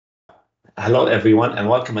Hello, everyone, and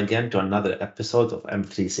welcome again to another episode of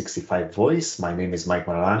M365 Voice. My name is Mike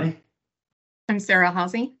Marani. I'm Sarah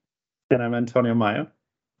Hosey. And I'm Antonio Mayo.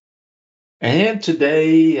 And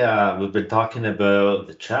today we've been talking about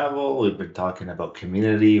the travel, we've been talking about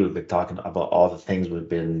community, we've been talking about all the things we've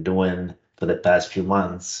been doing for the past few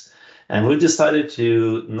months. And we decided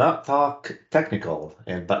to not talk technical,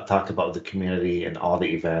 but talk about the community and all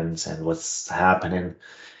the events and what's happening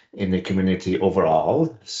in the community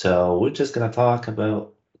overall. So we're just going to talk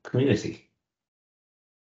about community.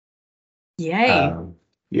 Yay.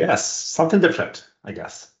 Yes, something different, I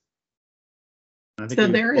guess. So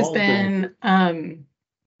there has been,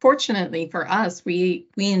 fortunately for us, we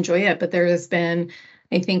enjoy it, but there has been,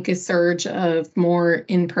 I think, a surge of more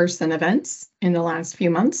in-person events in the last few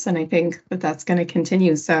months, and I think that that's going to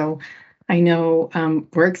continue. So I know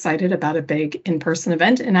we're excited about a big in-person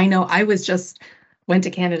event, and I know I went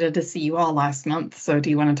to Canada to see you all last month. So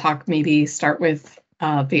do you want to maybe start with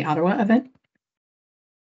the Ottawa event?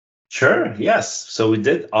 Sure, yes. So we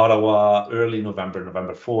did Ottawa early November,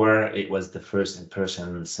 November 4. It was the first in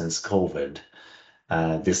person since COVID.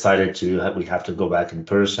 Decided we have to go back in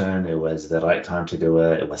person. It was the right time to do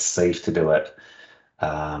it. It was safe to do it.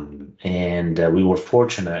 And we were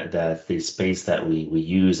fortunate that the space that we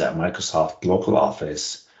use at Microsoft local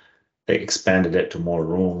office, they expanded it to more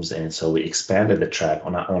rooms. And so we expanded the track.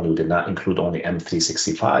 We did not include only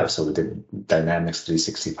M365, so we did Dynamics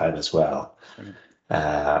 365 as well. Mm-hmm.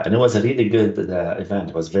 And it was a really good event.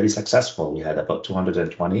 It was very successful. We had about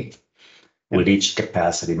 220. We reached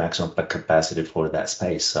maximum capacity for that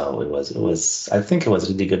space. So it was. I think it was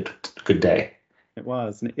a really good day. It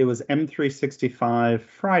was. And it was M365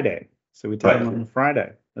 Friday. So we did it on a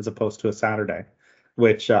Friday as opposed to a Saturday,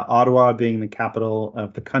 which Ottawa being the capital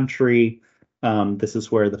of the country, this is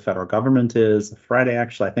where the federal government is. Friday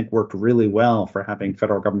actually, I think, worked really well for having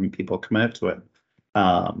federal government people come out to it.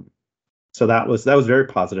 So that was very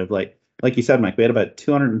positive. Like you said, Mike, we had about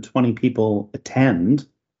 220 people attend.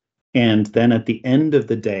 And then at the end of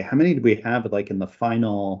the day, how many did we have like in the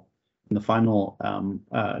final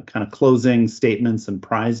kind of closing statements and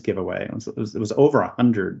prize giveaway? It was over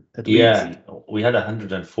 100 at least. Yeah, we had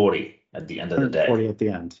 140 at the end of the day. 140 at the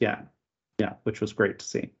end, yeah, which was great to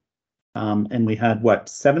see. And we had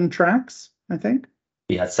 7 tracks, I think?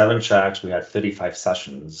 We had 7 tracks. We had 35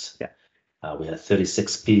 sessions. Yeah. We had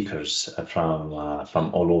 36 speakers from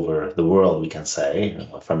all over the world, we can say,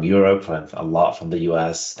 from Europe, a lot from the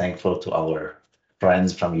US. Thankful to our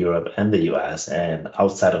friends from Europe and the US and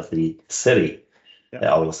outside of the city. They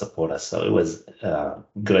always support us. So it was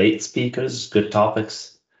great speakers, good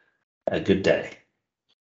topics, a good day.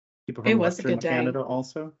 People from Western Canada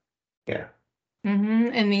also? Yeah. Mm-hmm.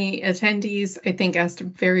 And the attendees, I think, asked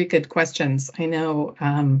very good questions. I know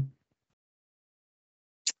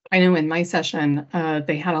in my session,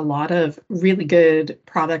 they had a lot of really good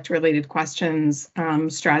product-related questions,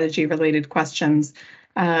 strategy-related questions,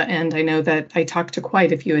 and I know that I talked to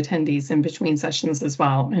quite a few attendees in between sessions as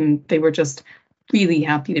well, and they were just really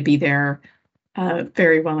happy to be there,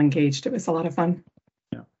 very well engaged. It was a lot of fun.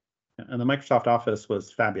 Yeah, and the Microsoft office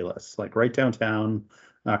was fabulous, like right downtown,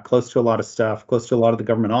 close to a lot of stuff, close to a lot of the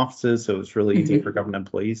government offices, so it was really easy for government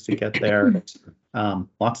employees to get there.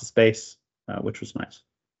 Lots of space, which was nice.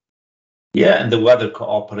 Yeah, and the weather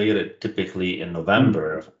cooperated. Typically in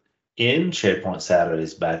November. In SharePoint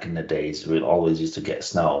Saturdays back in the days, we always used to get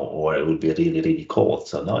snow or it would be really, really cold.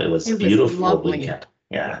 So no, it was beautiful lovely. Weekend.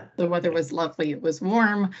 Yeah. The weather was lovely. It was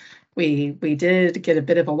warm. We did get a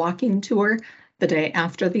bit of a walking tour the day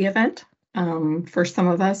after the event for some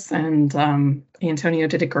of us, and Antonio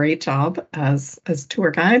did a great job as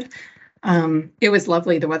tour guide. It was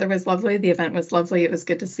lovely. The weather was lovely. The event was lovely. It was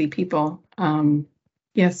good to see people.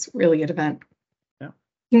 Yes, really good event. Yeah.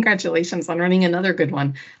 Congratulations on running another good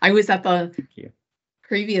one. I was at the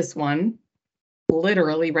previous one,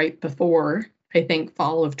 literally right before, I think,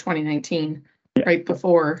 fall of 2019, right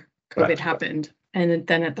before COVID happened, and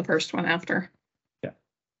then at the first one after. Yeah,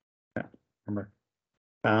 remember.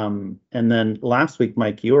 And then last week,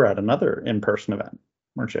 Mike, you were at another in-person event,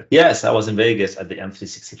 weren't you? Yes, I was in Vegas at the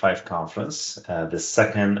M365 conference, the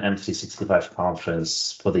second M365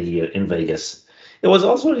 conference for the year in Vegas. It was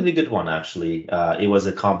also a really good one, actually. It was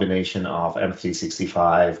a combination of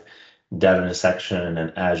M365, data intersection,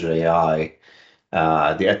 and Azure AI.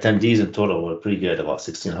 The attendees in total were pretty good, about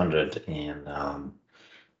 1,600. And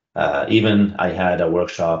even I had a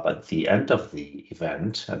workshop at the end of the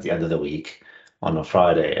event, at the end of the week on a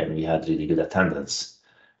Friday, and we had really good attendance.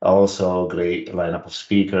 Also, great lineup of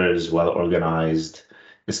speakers, well organized.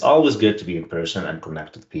 It's always good to be in person and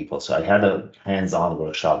connect with people. So I had a hands-on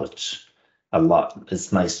workshop, which a lot.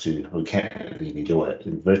 It's nice to, we can't really do it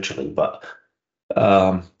virtually, but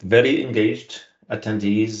very engaged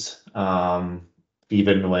attendees.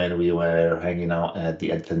 Even when we were hanging out at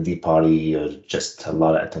the attendee party, or just a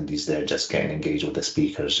lot of attendees there, just getting engaged with the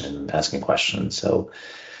speakers and asking questions. So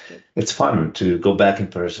it's fun to go back in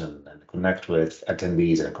person and connect with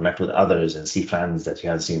attendees and connect with others and see friends that you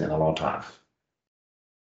haven't seen in a long time.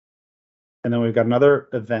 And then we've got another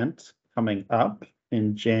event coming up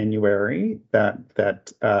in January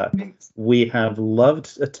that we have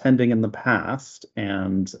loved attending in the past,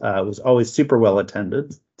 and was always super well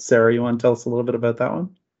attended. Sarah, you want to tell us a little bit about that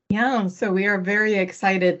one? Yeah, so we are very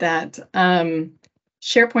excited that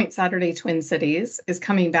SharePoint Saturday Twin Cities is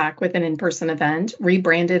coming back with an in-person event,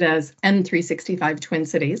 rebranded as M365 Twin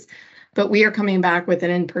Cities. But we are coming back with an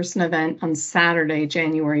in-person event on Saturday,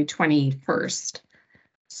 January 21st.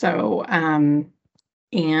 So,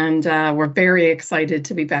 we're very excited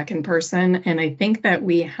to be back in person. And I think that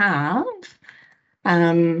we have,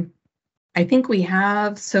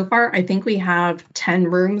 so far, I think we have 10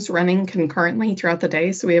 rooms running concurrently throughout the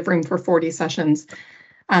day. So we have room for 40 sessions.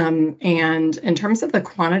 And in terms of the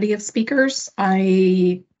quantity of speakers,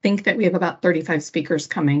 I think that we have about 35 speakers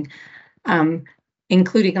coming,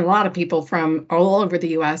 including a lot of people from all over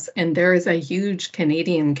the US. And there is a huge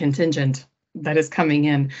Canadian contingent that is coming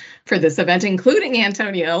in for this event, including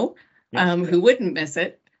Antonio, who wouldn't miss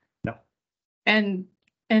it. No. And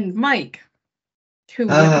Mike, who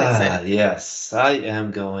would miss it. Yes, I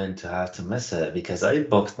am going to have to miss it because I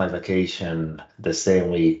booked my vacation the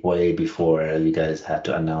same week, way before you guys had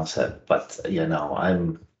to announce it. But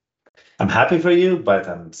I'm happy for you, but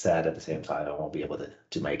I'm sad at the same time. I won't be able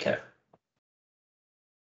to make it.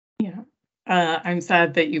 Yeah, I'm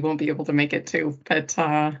sad that you won't be able to make it too. But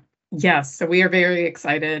yes, so we are very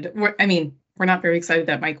excited. We're not very excited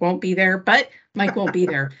that Mike won't be there, but Mike won't be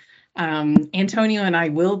there. Antonio and I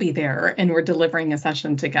will be there, and we're delivering a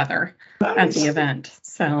session together at the event.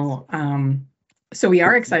 So, so we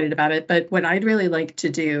are excited about it. But what I'd really like to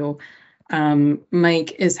do,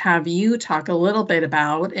 Mike, is have you talk a little bit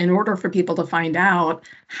about, in order for people to find out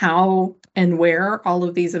how and where all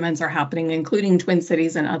of these events are happening, including Twin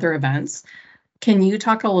Cities and other events. Can you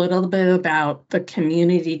talk a little bit about the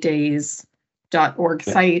communitydays.org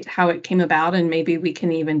site, how it came about, and maybe we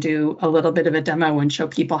can even do a little bit of a demo and show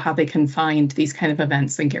people how they can find these kind of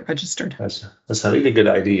events and get registered. That's a really good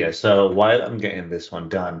idea. So while I'm getting this one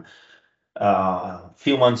done, a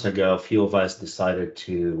few months ago, a few of us decided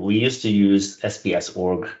we used to use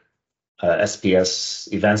SPS.org,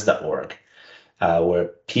 SPSevents.org, where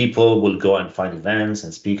people will go and find events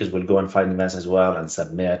and speakers will go and find events as well and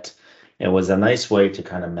submit. It was a nice way to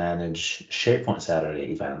kind of manage SharePoint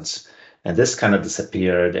Saturday events. And this kind of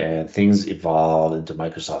disappeared, and things evolved into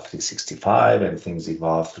Microsoft 365, and things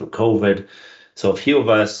evolved through COVID. So a few of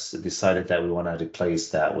us decided that we want to replace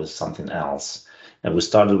that with something else. And we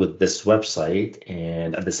started with this website.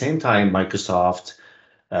 And at the same time, Microsoft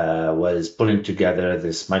was putting together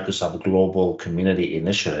this Microsoft Global Community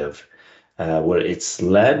Initiative, where it's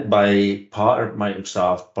led by part of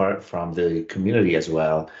Microsoft, part from the community as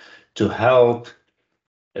well, to help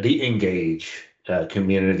re-engage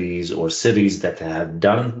communities or cities that have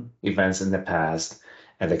done events in the past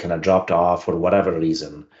and they kind of dropped off for whatever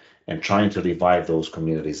reason, and trying to revive those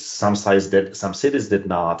communities. Some cities did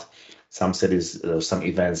not. Some cities, some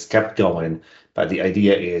events kept going, but the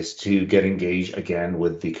idea is to get engaged again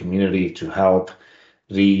with the community to help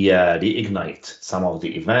reignite some of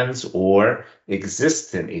the events or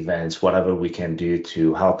existing events, whatever we can do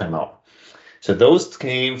to help them out. So those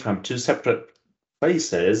came from two separate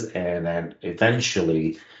places, and then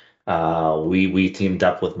eventually we teamed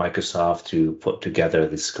up with Microsoft to put together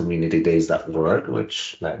this communitydays.org,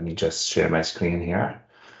 which, let me just share my screen here,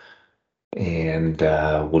 and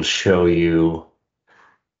we'll show you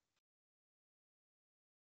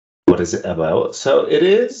what is it about. So it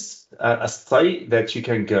is a site that you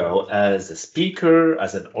can go as a speaker,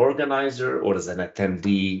 as an organizer, or as an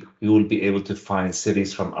attendee. You will be able to find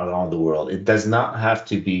cities from around the world. It does not have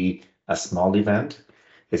to be a small event.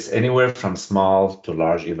 It's anywhere from small to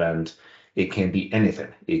large event. It can be anything.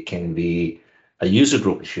 It can be a user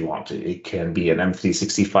group if you want to. It can be an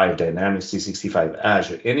M365, Dynamics 365,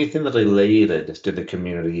 Azure, anything related to the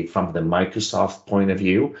community from the Microsoft point of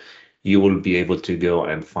view. You will be able to go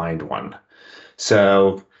and find one.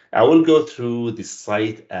 So I will go through the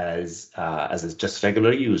site as a just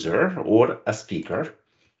regular user or a speaker.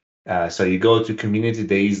 So you go to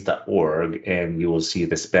communitydays.org and you will see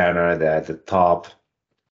this banner that the top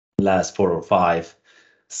last 4 or 5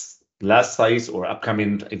 last sites or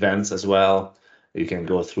upcoming events as well. You can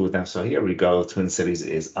go through them. So here we go. Twin Cities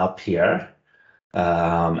is up here.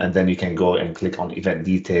 And then you can go and click on event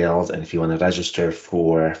details. And if you want to register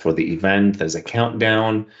for the event, there's a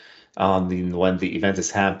countdown on when the event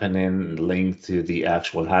is happening, linked to the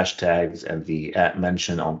actual hashtags and the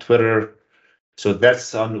mention on Twitter. So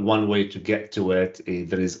that's on one way to get to it.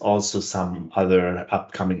 There is also some other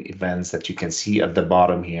upcoming events that you can see at the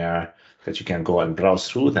bottom here that you can go and browse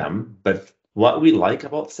through them. But what we like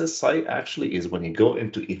about this site actually is when you go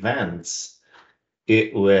into events,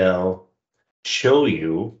 it will show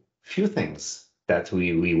you a few things that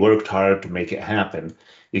we worked hard to make it happen.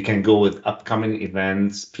 You can go with upcoming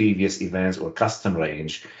events, previous events, or custom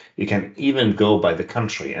range. You can even go by the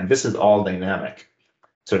country, and this is all dynamic.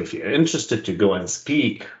 So if you're interested to go and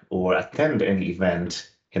speak or attend any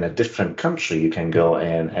event in a different country, you can go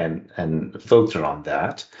and filter on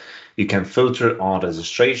that. You can filter on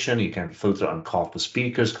registration. You can filter on call for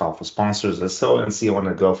speakers, call for sponsors. And so, and see, I want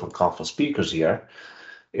to go for call for speakers here.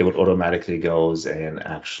 It would automatically goes and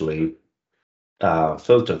actually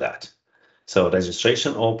filter that. So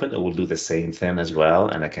registration open, it will do the same thing as well.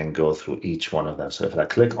 And I can go through each one of them. So if I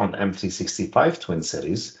click on M365 Twin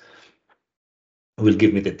Cities, it will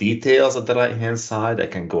give me the details at the right-hand side. I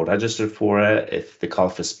can go register for it. If the call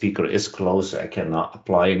for speaker is closed, I cannot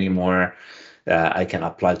apply anymore. I can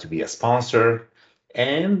apply to be a sponsor.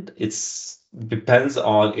 And it's depends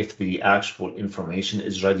on if the actual information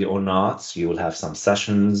is ready or not. So you will have some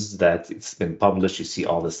sessions that it's been published. You see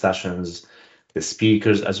all the sessions, the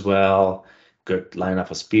speakers as well. Good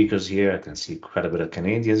lineup of speakers here. I can see quite a bit of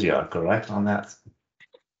Canadians. You are correct on that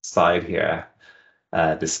side here.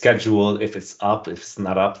 The schedule, if it's up, if it's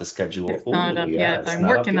not up, the schedule. It's not up yet. I'm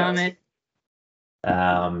working on it.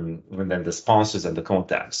 And then the sponsors and the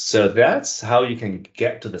contacts. So that's how you can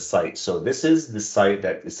get to the site. So this is the site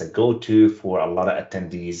that is a go-to for a lot of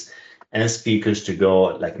attendees and speakers to go,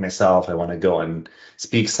 like myself. I want to go and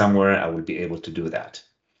speak somewhere, I will be able to do that.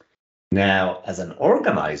 Now, as an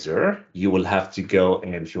organizer, you will have to go,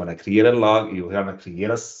 and if you want to create a log, you want to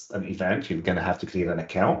create an event, you're going to have to create an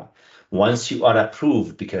account. Once you are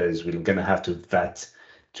approved, because we're going to have to vet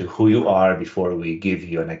to who you are before we give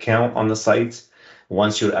you an account on the site.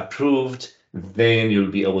 Once you're approved, then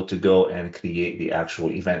you'll be able to go and create the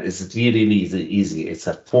actual event. It's really easy. It's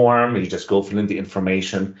a form. You just go fill in the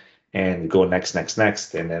information and go next.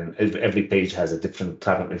 And then every page has a different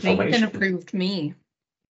type of information. They even approved me.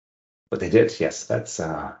 But they did, yes. That's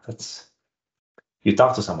you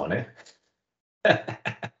talk to someone, eh?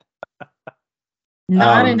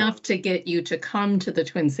 Not enough to get you to come to the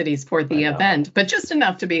Twin Cities for the event, but just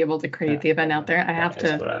enough to be able to create the event out there. I have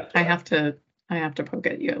to poke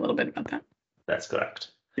at you a little bit about that. That's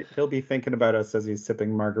correct. He'll be thinking about us as he's sipping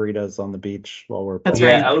margaritas on the beach while we're. That's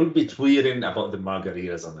right. right. I will be tweeting about the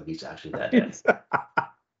margaritas on the beach actually that day.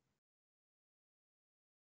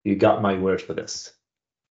 You got my word for this.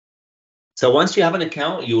 So once you have an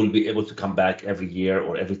account, you will be able to come back every year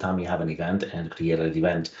or every time you have an event and create an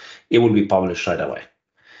event. It will be published right away.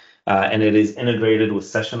 And it is integrated with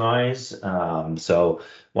Sessionize. So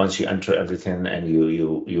once you enter everything and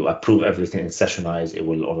you approve everything in Sessionize, it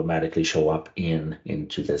will automatically show up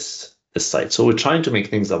into this site. So we're trying to make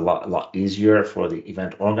things a lot easier for the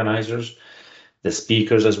event organizers, the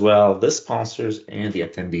speakers as well, the sponsors, and the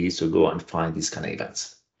attendees to go and find these kind of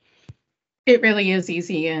events. It really is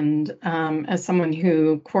easy, and as someone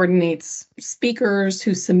who coordinates speakers,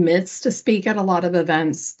 who submits to speak at a lot of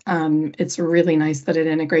events, it's really nice that it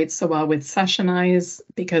integrates so well with Sessionize,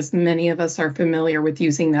 because many of us are familiar with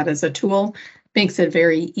using that as a tool. Makes it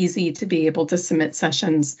very easy to be able to submit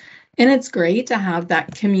sessions, and it's great to have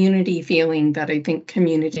that community feeling that I think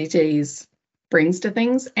Community Days brings to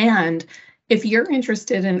things. And if you're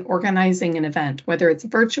interested in organizing an event, whether it's a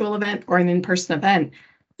virtual event or an in-person event,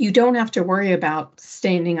 you don't have to worry about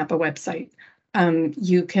standing up a website.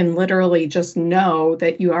 You can literally just know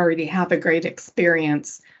that you already have a great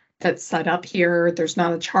experience that's set up here. There's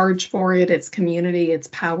not a charge for it. It's community. It's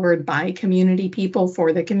powered by community people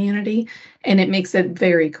for the community. And it makes it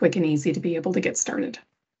very quick and easy to be able to get started.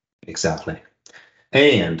 Exactly.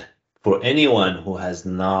 And for anyone who has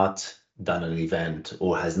not done an event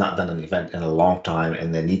or has not done an event in a long time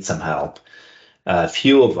and they need some help, a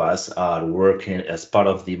few of us are working as part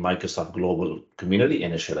of the Microsoft Global Community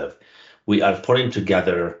Initiative. We are putting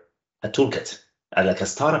together a toolkit, like a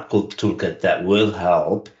startup toolkit that will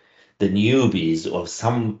help the newbies or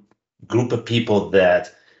some group of people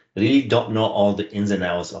that really don't know all the ins and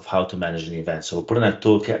outs of how to manage an event. So we're putting a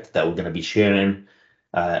toolkit that we're going to be sharing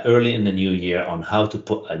early in the new year on how to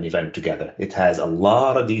put an event together. It has a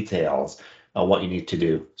lot of details on what you need to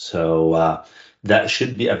do. So that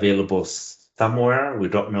should be available somewhere. We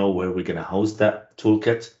don't know where we're going to host that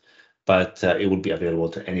toolkit, but it will be available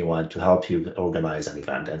to anyone to help you organize an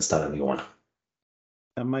event and start a new one.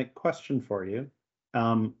 And my question for you,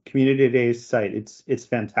 Community Days site, it's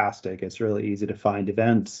fantastic. It's really easy to find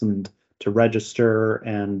events and to register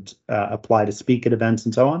and apply to speak at events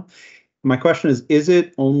and so on. My question is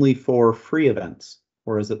it only for free events,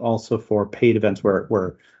 or is it also for paid events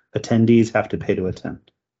where attendees have to pay to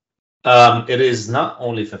attend? It is not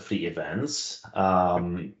only for free events.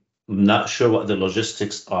 Not sure what the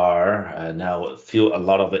logistics are now. A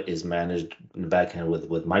lot of it is managed in the back end with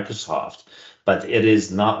Microsoft, but it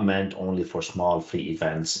is not meant only for small free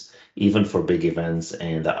events. Even for big events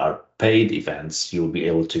and that are paid events, you'll be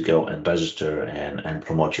able to go and register and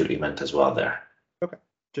promote your event as well there. Okay,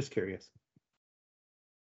 just curious.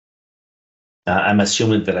 I'm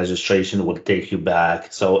assuming the registration will take you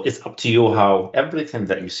back. So it's up to you how everything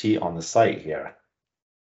that you see on the site here.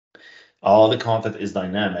 All the content is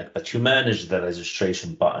dynamic, but you manage the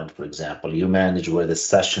registration button, for example. You manage where the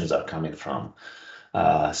sessions are coming from.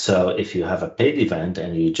 So if you have a paid event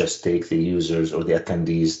and you just take the users or the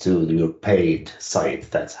attendees to your paid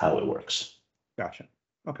site, that's how it works. Gotcha.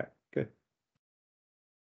 Okay, good.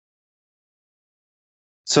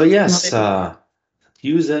 So yes,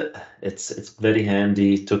 use it. It's very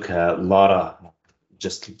handy. Took a lot of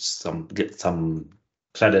get some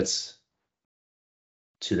credits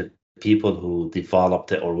to the people who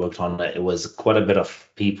developed it or worked on it. It was quite a bit of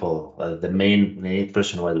people. The main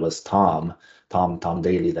person was Tom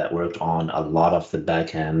Daly, that worked on a lot of the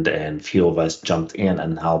back end, and few of us jumped in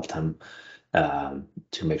and helped him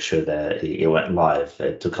to make sure that it went live.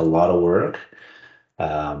 It took a lot of work,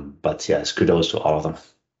 but yes, kudos to all of them.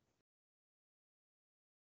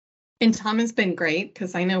 And Tom has been great,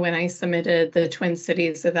 because I know when I submitted the Twin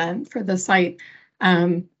Cities event for the site,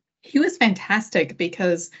 he was fantastic,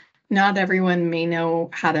 because not everyone may know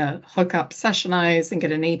how to hook up Sessionize and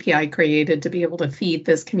get an API created to be able to feed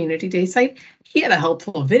this Community Day site. He had a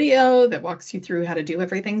helpful video that walks you through how to do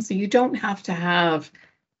everything, so you don't have to have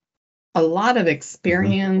a lot of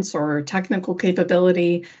experience or technical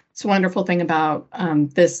capability. It's a wonderful thing about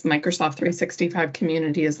this Microsoft 365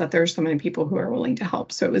 community is that there's so many people who are willing to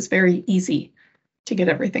help. So it was very easy to get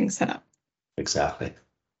everything set up. Exactly.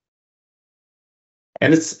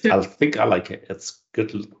 And I think I like it. It's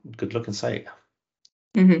good looking site.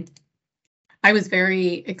 Mm-hmm. I was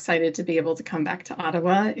very excited to be able to come back to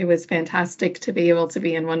Ottawa. It was fantastic to be able to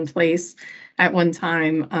be in one place at one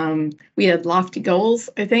time. We had lofty goals,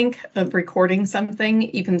 I think, of recording something,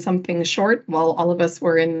 even something short, while all of us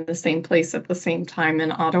were in the same place at the same time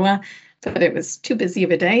in Ottawa. But it was too busy of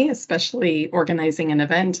a day, especially organizing an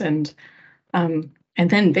event. And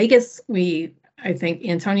then Vegas, I think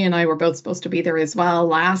Antonia and I were both supposed to be there as well.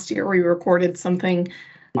 Last year we recorded something,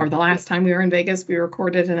 or the last time we were in Vegas, we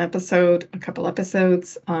recorded a couple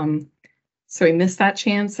episodes. So we missed that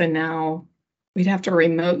chance, and now we'd have to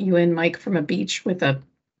remote you in, Mike, from a beach with a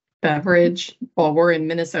beverage while we're in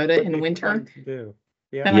Minnesota in winter.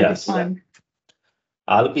 Yeah. That might be fun.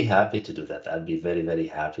 I'll be happy to do that. I'd be very, very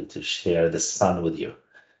happy to share the sun with you.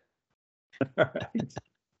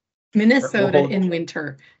 Minnesota in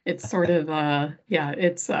winter. It's sort of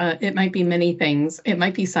it might be many things. It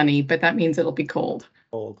might be sunny, but that means it'll be cold.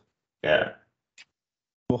 Yeah.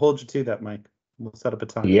 We'll hold you to that, Mike. We'll set up a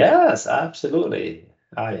time. Yes, absolutely.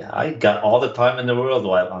 I got all the time in the world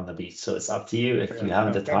while on the beach, so it's up to you if you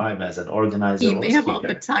have the time as an organizer. You may have all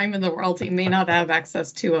the time in the world. You may not have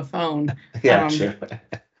access to a phone. Yeah, sure.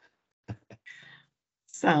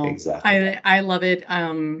 So exactly. I love it.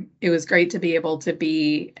 It was great to be able to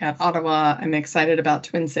be at Ottawa. I'm excited about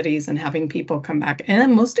Twin Cities and having people come back. And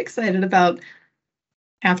I'm most excited about,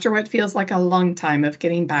 after what feels like a long time, of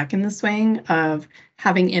getting back in the swing of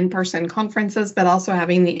having in-person conferences, but also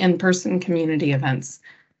having the in-person community events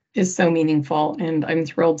is so meaningful. And I'm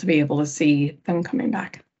thrilled to be able to see them coming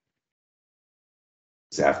back.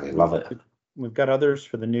 Exactly. Love it. We've got others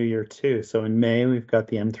for the new year too. So in May, we've got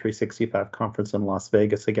the M365 conference in Las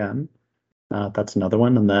Vegas again. That's another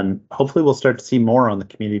one. And then hopefully we'll start to see more on the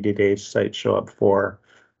Community Days site show up for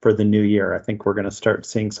the new year. I think we're going to start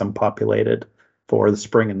seeing some populated for the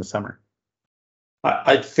spring and the summer.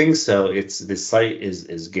 I think so. The site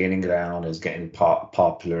is gaining ground, is getting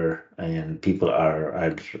popular, and people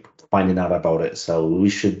are finding out about it. So we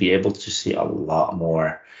should be able to see a lot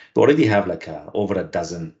more. We already have over a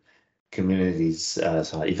dozen communities,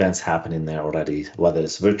 events happening there already, whether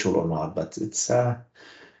it's virtual or not. But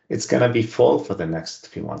it's gonna be full for the next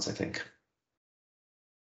few months, I think.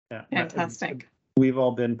 Yeah, fantastic. We've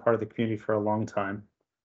all been part of the community for a long time,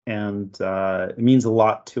 and it means a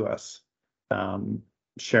lot to us.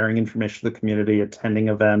 Sharing information with the community, attending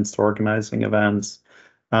events, organizing events,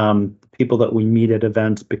 People that we meet at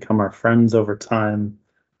events become our friends over time.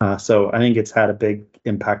 So I think it's had a big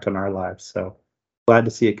impact on our lives. So glad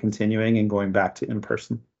to see it continuing and going back to in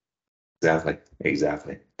person.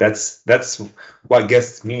 Exactly. That's what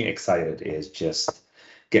gets me excited, is just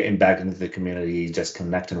getting back into the community, just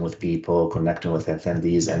connecting with people, connecting with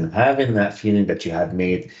attendees, and having that feeling that you have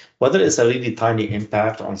made, whether it's a really tiny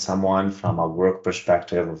impact on someone from a work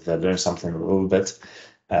perspective, if they learn something a little bit.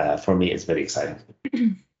 For me, it's very exciting.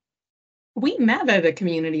 We met at a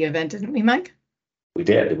community event, didn't we, Mike? We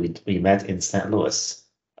did. We met in St. Louis.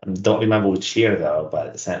 I don't remember which year though,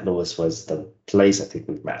 but St. Louis was the place I think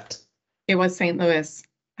we met. It was St. Louis.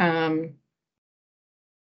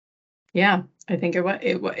 Yeah, I think it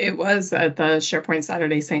was at the SharePoint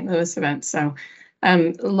Saturday St. Louis event. So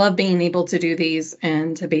love being able to do these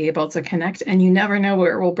and to be able to connect, and you never know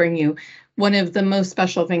where it will bring you. One of the most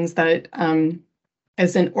special things that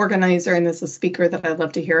as an organizer and as a speaker that I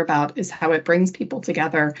love to hear about is how it brings people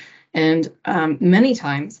together. And many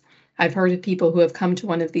times I've heard of people who have come to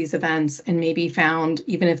one of these events and maybe found,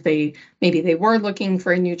 even if maybe they were looking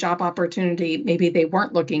for a new job opportunity, maybe they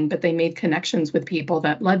weren't looking, but they made connections with people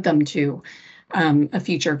that led them to a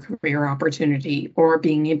future career opportunity, or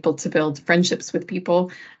being able to build friendships with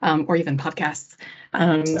people, or even podcasts.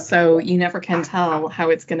 So you never can tell how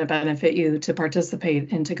it's going to benefit you to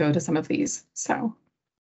participate and to go to some of these. So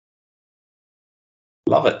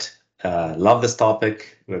love it. Love this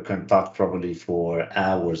topic. We're going to talk probably for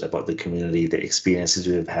hours about the community, the experiences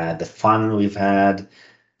we've had, the fun we've had,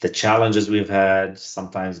 the challenges we've had,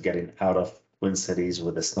 sometimes getting out of Twin Cities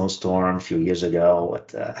with a snowstorm a few years ago.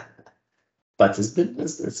 But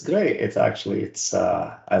it's great.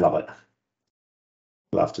 I love it.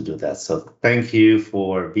 Love to do that. So thank you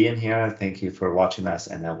for being here. Thank you for watching us,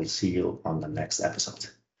 and I will see you on the next episode.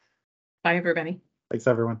 bye, everybody. Thanks,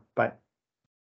 everyone. Bye.